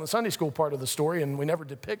don't tell in the Sunday school part of the story, and we never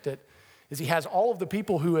depict it, is he has all of the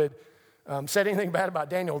people who had said anything bad about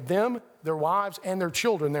Daniel, them, their wives, and their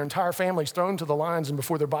children, their entire families thrown to the lions, and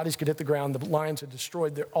before their bodies could hit the ground, the lions had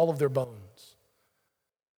destroyed all of their bones.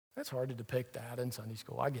 That's hard to depict that in Sunday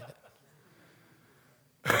school. I get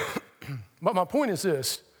it. But my point is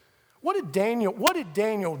this. What did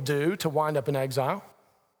Daniel do to wind up in exile?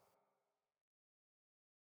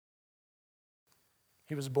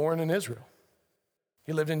 He was born in Israel.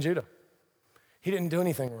 He lived in Judah. He didn't do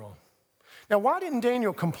anything wrong. Now, why didn't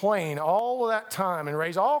Daniel complain all of that time and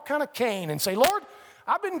raise all kind of Cain and say, Lord,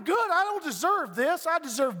 I've been good. I don't deserve this. I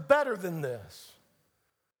deserve better than this.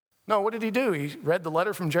 No, what did he do? He read the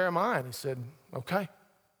letter from Jeremiah and he said, okay,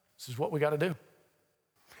 this is what we got to do.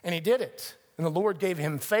 And he did it. And the Lord gave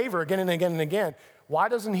him favor again and again and again. Why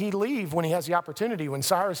doesn't he leave when he has the opportunity? When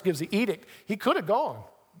Cyrus gives the edict, he could have gone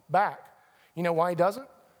back. You know why he doesn't?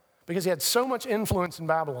 Because he had so much influence in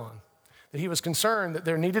Babylon that he was concerned that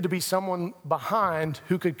there needed to be someone behind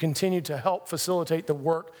who could continue to help facilitate the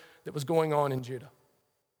work that was going on in Judah.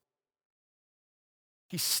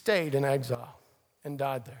 He stayed in exile and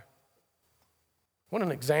died there. What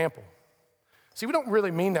an example. See, we don't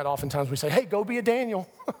really mean that oftentimes. We say, hey, go be a Daniel.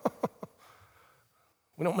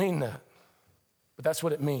 We don't mean that, but that's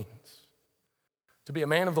what it means. To be a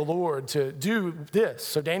man of the Lord, to do this.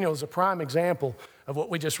 So Daniel is a prime example of what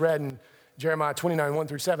we just read in Jeremiah 29, 1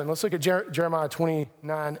 through 7. Let's look at Jeremiah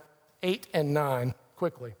 29, 8 and 9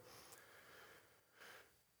 quickly.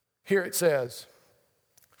 Here it says,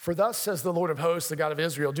 for thus says the Lord of hosts, the God of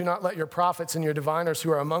Israel, do not let your prophets and your diviners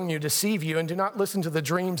who are among you deceive you, and do not listen to the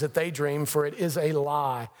dreams that they dream, for it is a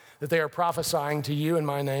lie that they are prophesying to you in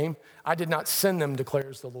my name. I did not send them,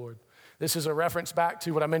 declares the Lord. This is a reference back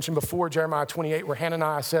to what I mentioned before, Jeremiah 28, where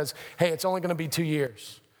Hananiah says, hey, it's only going to be 2 year.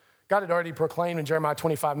 God had already proclaimed in Jeremiah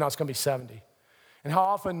 25, now it's going to be 70. And how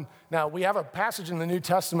often, now we have a passage in the New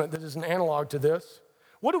Testament that is an analog to this.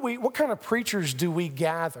 What kind of preachers do we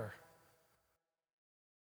gather?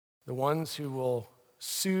 The ones who will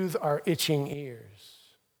soothe our itching ears.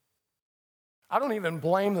 I don't even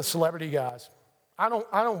blame the celebrity guys. I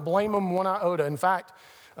don't blame them one iota. In fact,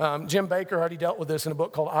 Jim Bakker already dealt with this in a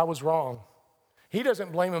book called I Was Wrong. He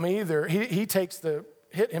doesn't blame them either. He takes the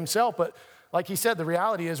hit himself, but like he said, the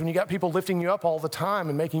reality is when you got people lifting you up all the time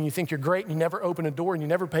and making you think you're great and you never open a door and you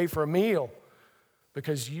never pay for a meal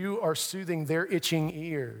because you are soothing their itching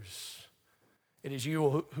ears, it is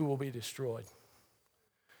you who will be destroyed.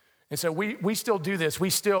 And so we still do this.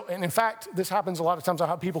 And in fact, this happens a lot of times. I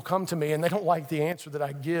have people come to me and they don't like the answer that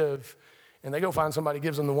I give, and they go find somebody who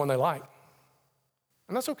gives them the one they like.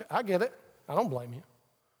 And that's okay. I get it. I don't blame you.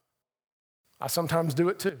 I sometimes do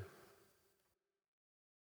it too.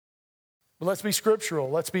 But let's be scriptural.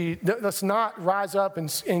 Let's not rise up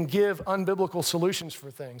and give unbiblical solutions for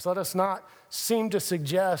things. Let us not seem to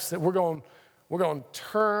suggest that we're going to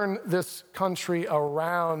turn this country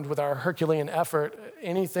around with our Herculean effort.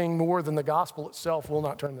 Anything more than the gospel itself will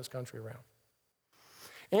not turn this country around.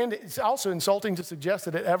 And it's also insulting to suggest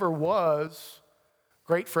that it ever was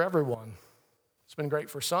great for everyone. It's been great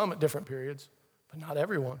for some at different periods, but not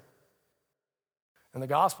everyone. And the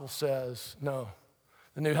gospel says, no,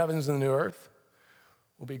 the new heavens and the new earth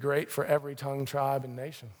will be great for every tongue, tribe, and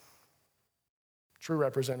nation. True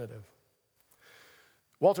representative.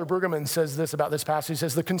 Walter Brueggemann says this about this passage. He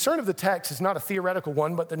says, the concern of the text is not a theoretical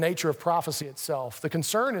one, but the nature of prophecy itself. The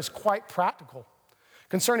concern is quite practical,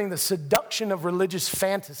 concerning the seduction of religious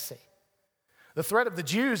fantasy. The threat of the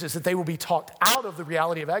Jews is that they will be talked out of the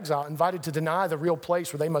reality of exile, invited to deny the real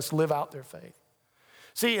place where they must live out their faith.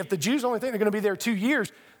 See, if the Jews only think they're going to be there 2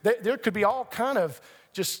 years, there could be all kind of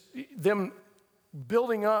just them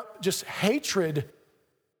building up just hatred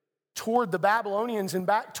toward the Babylonians and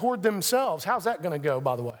back toward themselves. How's that going to go,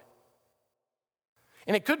 by the way?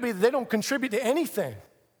 And it could be that they don't contribute to anything.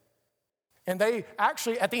 And they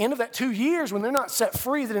actually, at the end of that 2 years, when they're not set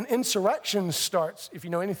free, that an insurrection starts, if you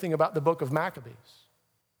know anything about the book of Maccabees.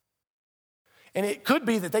 And it could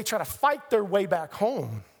be that they try to fight their way back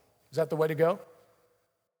home. Is that the way to go?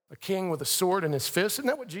 A king with a sword in his fist. Isn't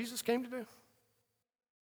that what Jesus came to do?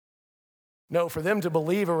 No, for them to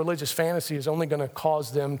believe a religious fantasy is only going to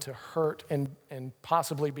cause them to hurt and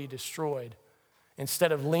possibly be destroyed,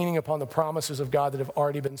 instead of leaning upon the promises of God that have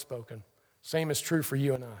already been spoken. Same is true for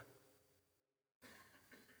you and I.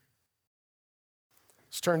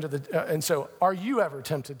 Let's turn to and so are you ever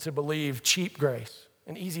tempted to believe cheap grace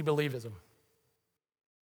and easy believism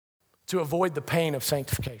to avoid the pain of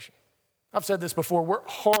sanctification? I've said this before, we're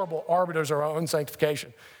horrible arbiters of our own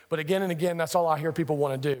sanctification. But again and again, that's all I hear people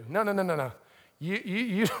want to do. No.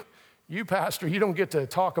 You, pastor, you don't get to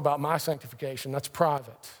talk about my sanctification. That's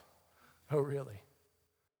private. Oh, really?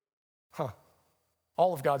 Huh.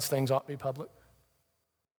 All of God's things ought to be public.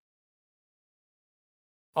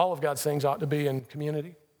 All of God's things ought to be in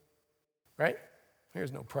community, right?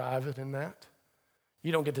 There's no private in that.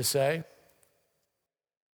 You don't get to say.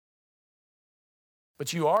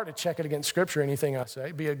 But you are to check it against Scripture, anything I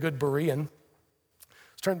say. Be a good Berean.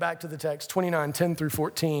 Let's turn back to the text, 29:10 through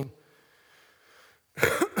 14.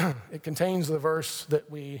 It contains the verse that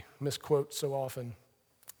we misquote so often.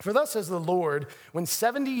 For thus says the Lord, when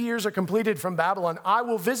 70 years are completed from Babylon, I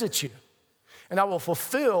will visit you, and I will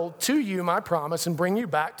fulfill to you my promise and bring you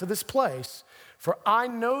back to this place. For I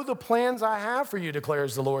know the plans I have for you,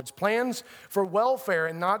 declares the Lord, plans for welfare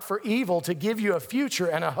and not for evil, to give you a future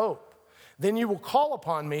and a hope. Then you will call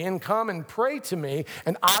upon me and come and pray to me,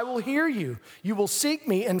 and I will hear you. You will seek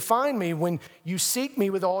me and find me when you seek me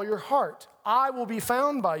with all your heart. I will be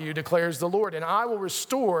found by you, declares the Lord, and I will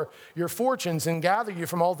restore your fortunes and gather you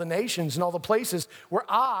from all the nations and all the places where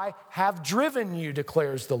I have driven you,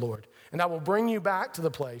 declares the Lord. And I will bring you back to the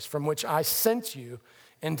place from which I sent you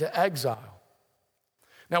into exile.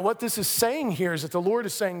 Now, what this is saying here is that the Lord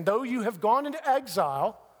is saying, though you have gone into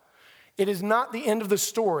exile, it is not the end of the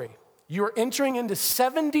story. You are entering into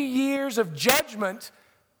 70 years of judgment,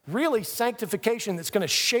 really sanctification, that's going to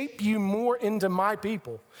shape you more into my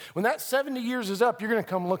people. When that 70 years is up, you're going to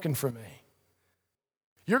come looking for me.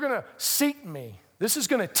 You're going to seek me. This is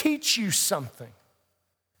going to teach you something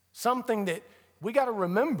that we got to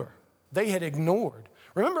remember they had ignored.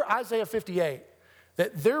 Remember Isaiah 58,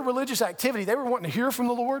 that their religious activity, they were wanting to hear from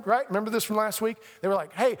the Lord, right? Remember this from last week? They were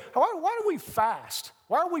like, hey, why do we fast?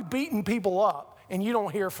 Why are we beating people up and you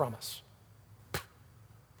don't hear from us?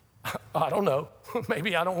 I don't know.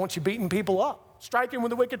 Maybe I don't want you beating people up, striking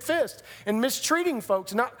with a wicked fist, and mistreating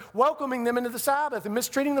folks, not welcoming them into the Sabbath, and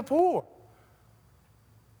mistreating the poor.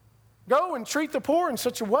 Go and treat the poor in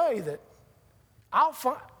such a way that I'll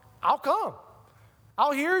come.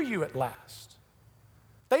 I'll hear you at last.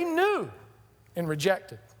 They knew and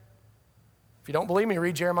rejected. If you don't believe me,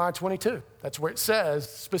 read Jeremiah 22. That's where it says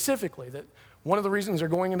specifically that one of the reasons they're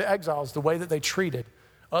going into exile is the way that they treated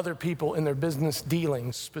other people in their business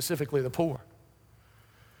dealings, specifically the poor.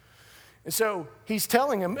 And so he's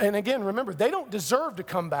telling them, and again, remember, they don't deserve to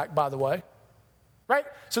come back, by the way, right?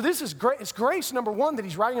 So this is great. It's grace, number one, that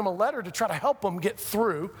he's writing them a letter to try to help them get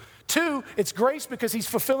through. Two, it's grace because he's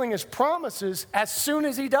fulfilling his promises as soon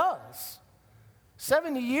as he does.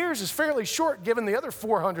 70 years is fairly short given the other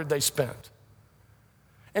 400 they spent.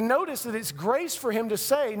 And notice that it's grace for him to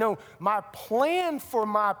say, no, my plan for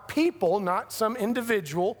my people, not some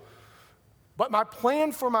individual, but my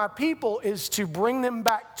plan for my people is to bring them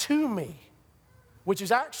back to me. which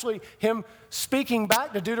is actually him speaking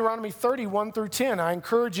back to Deuteronomy 30, 1 through 10. I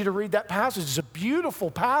encourage you to read that passage. It's a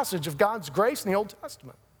beautiful passage of God's grace in the Old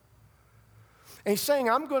Testament. And he's saying,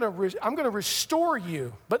 I'm going to restore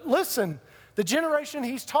you. But listen, the generation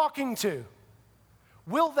he's talking to,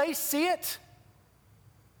 will they see it?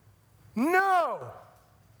 No.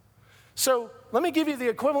 So let me give you the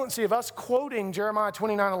equivalency of us quoting Jeremiah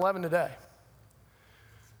 29:11 today.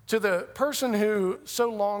 To the person who so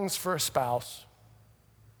longs for a spouse,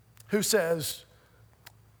 who says,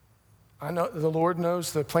 I know the Lord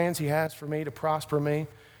knows the plans he has for me to prosper me.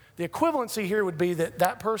 The equivalency here would be that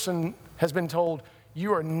that person has been told,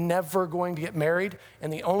 you are never going to get married,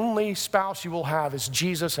 and the only spouse you will have is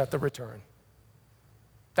Jesus at the return.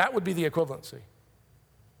 That would be the equivalency.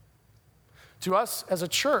 To us as a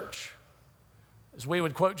church, as we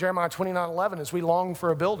would quote Jeremiah 29:11, as we long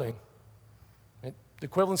for a building, the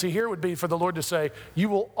equivalency here would be for the Lord to say, you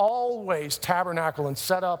will always tabernacle and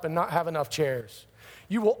set up and not have enough chairs.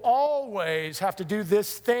 You will always have to do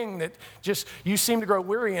this thing that just you seem to grow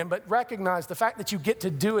weary in, but recognize the fact that you get to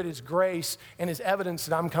do it is grace and is evidence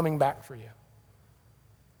that I'm coming back for you.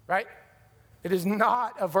 Right? It is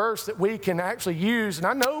not a verse that we can actually use. And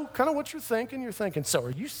I know kind of what you're thinking. You're thinking, so are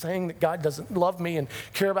you saying that God doesn't love me and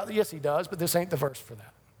care about me? Yes, he does, but this ain't the verse for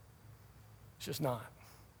that. It's just not.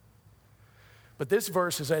 But this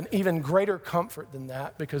verse is an even greater comfort than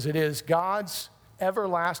that because it is God's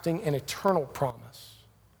everlasting and eternal promise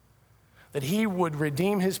that he would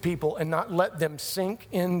redeem his people and not let them sink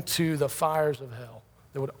into the fires of hell.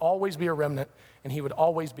 There would always be a remnant, and he would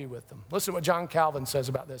always be with them. Listen to what John Calvin says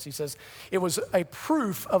about this. He says, it was a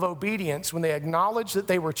proof of obedience when they acknowledged that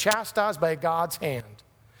they were chastised by God's hand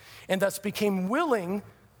and thus became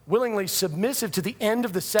willingly submissive to the end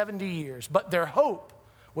of the 70 years. But their hope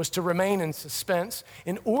was to remain in suspense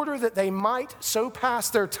in order that they might so pass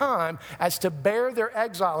their time as to bear their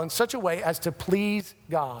exile in such a way as to please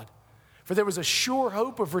God. For there was a sure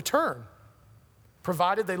hope of return,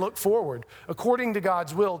 provided they looked forward, according to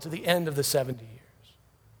God's will, to the end of the 70 years.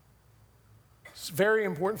 It's very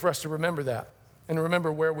important for us to remember that and to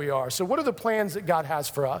remember where we are. So what are the plans that God has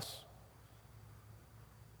for us?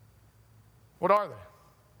 What are they?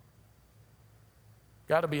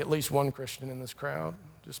 Got to be at least one Christian in this crowd,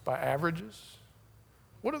 just by averages.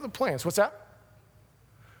 What are the plans? What's that?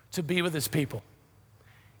 To be with his people.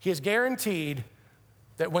 He has guaranteed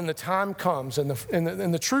that when the time comes, in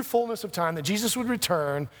the true fullness of time, that Jesus would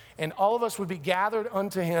return and all of us would be gathered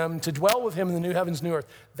unto him to dwell with him in the new heavens, new earth.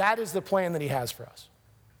 That is the plan that he has for us.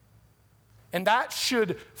 And that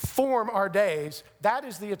should form our days. That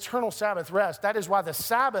is the eternal Sabbath rest. That is why the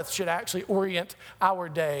Sabbath should actually orient our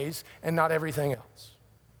days and not everything else.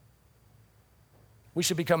 We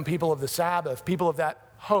should become people of the Sabbath, people of that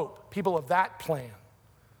hope, people of that plan.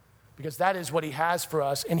 Because that is what he has for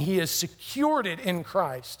us, and he has secured it in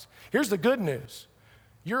Christ. Here's the good news.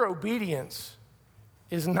 Your obedience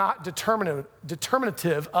is not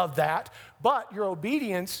determinative of that, but your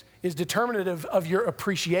obedience is determinative of your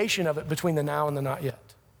appreciation of it between the now and the not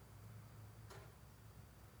yet.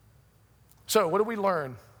 So what do we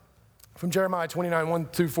learn from Jeremiah 29, 1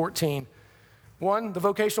 through 14? One, the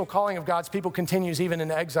vocational calling of God's people continues even in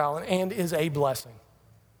exile and is a blessing.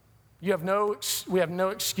 We have no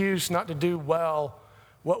excuse not to do well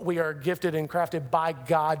what we are gifted and crafted by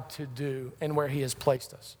God to do and where he has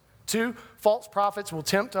placed us. Two, false prophets will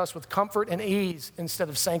tempt us with comfort and ease instead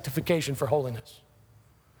of sanctification for holiness.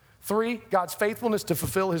 Three, God's faithfulness to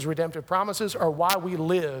fulfill his redemptive promises are why we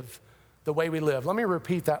live the way we live. Let me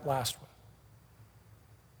repeat that last one.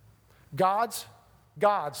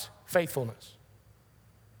 God's faithfulness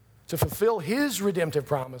to fulfill his redemptive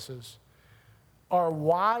promises are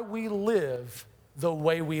why we live the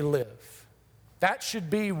way we live. That should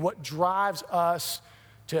be what drives us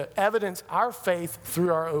to evidence our faith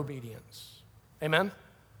through our obedience. Amen?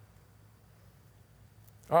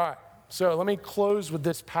 All right, so let me close with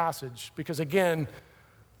this passage because, again,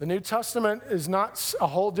 the New Testament is not a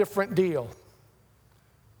whole different deal.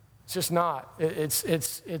 It's just not.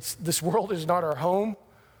 It's this world is not our home.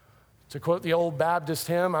 To quote the old Baptist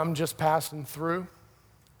hymn, I'm just passing through.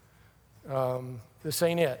 This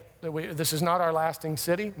ain't it. This is not our lasting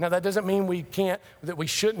city. Now, that doesn't mean that we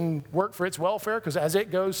shouldn't work for its welfare, because as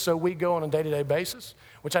it goes, so we go on a day-to-day basis,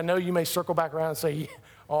 which I know you may circle back around and say,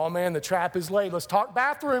 oh man, the trap is laid. Let's talk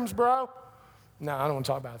bathrooms, bro. No, I don't want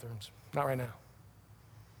to talk bathrooms. Not right now.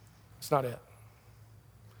 It's not it.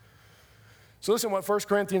 So listen to what 1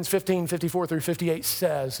 Corinthians 15, 54 through 58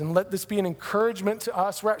 says, and let this be an encouragement to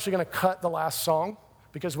us. We're actually going to cut the last song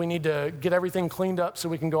because we need to get everything cleaned up so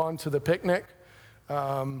we can go on to the picnic.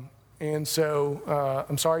 And so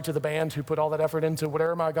I'm sorry to the band who put all that effort into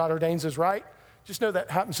whatever my God ordains is right. Just know that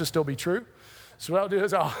happens to still be true. So what I'll do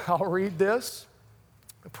is I'll read this,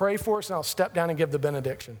 pray for us, and I'll step down and give the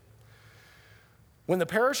benediction. When the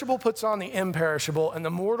perishable puts on the imperishable and the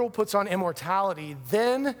mortal puts on immortality,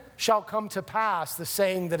 then shall come to pass the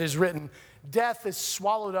saying that is written, death is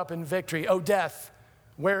swallowed up in victory. O death,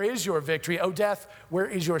 where is your victory? O death, where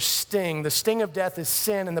is your sting? The sting of death is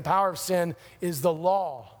sin, and the power of sin is the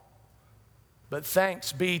law. But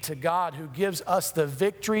thanks be to God who gives us the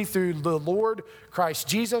victory through the Lord Christ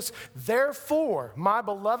Jesus. Therefore, my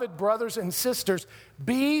beloved brothers and sisters,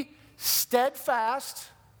 be steadfast,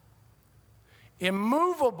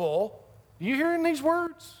 immovable. You hearing these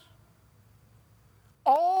words?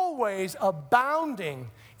 Always abounding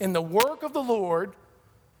in the work of the Lord,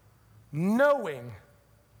 knowing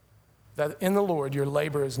that in the Lord your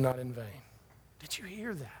labor is not in vain. Did you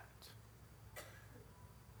hear that?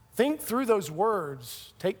 Think through those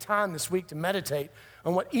words. Take time this week to meditate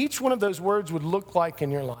on what each one of those words would look like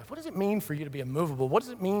in your life. What does it mean for you to be immovable? What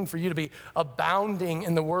does it mean for you to be abounding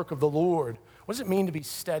in the work of the Lord? What does it mean to be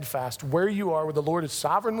steadfast where you are, where the Lord has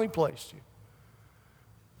sovereignly placed you?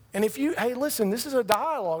 And hey, listen, this is a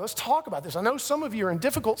dialogue. Let's talk about this. I know some of you are in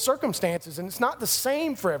difficult circumstances, and it's not the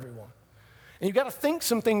same for everyone. And you've got to think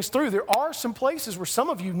some things through. There are some places where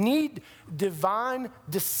some of you need divine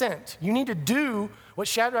descent. You need to do what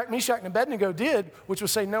Shadrach, Meshach, and Abednego did, which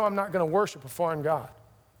was say, no, I'm not going to worship a foreign god.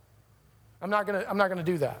 I'm not going to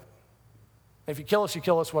do that. If you kill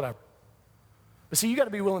us, whatever. But see, you got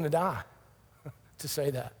to be willing to die to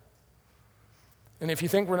say that. And if you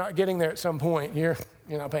think we're not getting there at some point, you're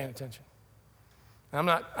not paying attention.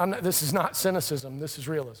 This is not cynicism. This is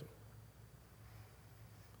realism.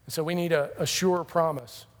 And so we need a sure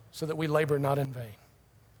promise so that we labor not in vain.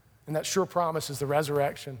 And that sure promise is the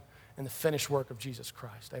resurrection and the finished work of Jesus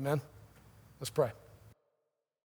Christ. Amen? Let's pray.